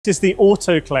This is the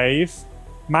autoclave.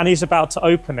 Manny's about to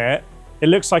open it. It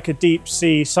looks like a deep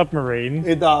sea submarine.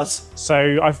 It does.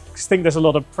 So I think there's a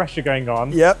lot of pressure going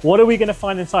on. Yep. What are we going to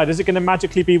find inside? Is it going to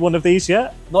magically be one of these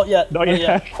yet? Not yet. Not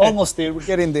yet. Okay. Almost there. We're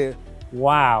getting there.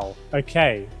 Wow.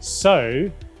 Okay.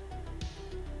 So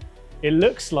it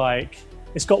looks like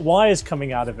it's got wires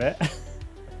coming out of it.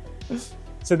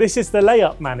 So this is the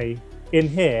layup, Manny, in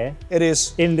here. It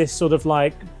is. In this sort of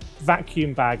like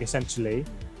vacuum bag, essentially.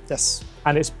 Yes.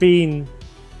 And it's been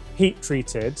heat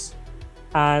treated.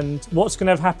 And what's going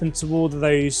to have happened to all of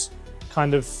those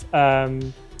kind of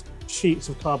sheets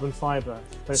of carbon fiber?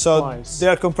 So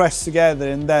they're compressed together,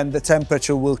 and then the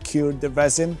temperature will cure the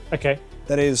resin. Okay.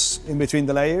 That is in between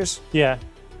the layers. Yeah.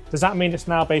 Does that mean it's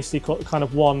now basically kind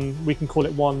of one? We can call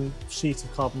it one sheet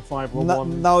of carbon fiber, or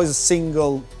one. Now it's a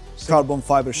single carbon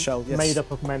fiber shell. Yes. Made up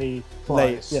of many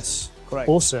layers. Yes. Correct.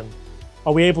 Awesome.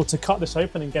 Are we able to cut this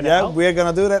open and get it out? Yeah, we're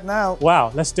gonna do that now.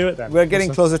 Wow. Let's do it then. We're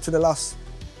getting closer to the last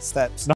steps.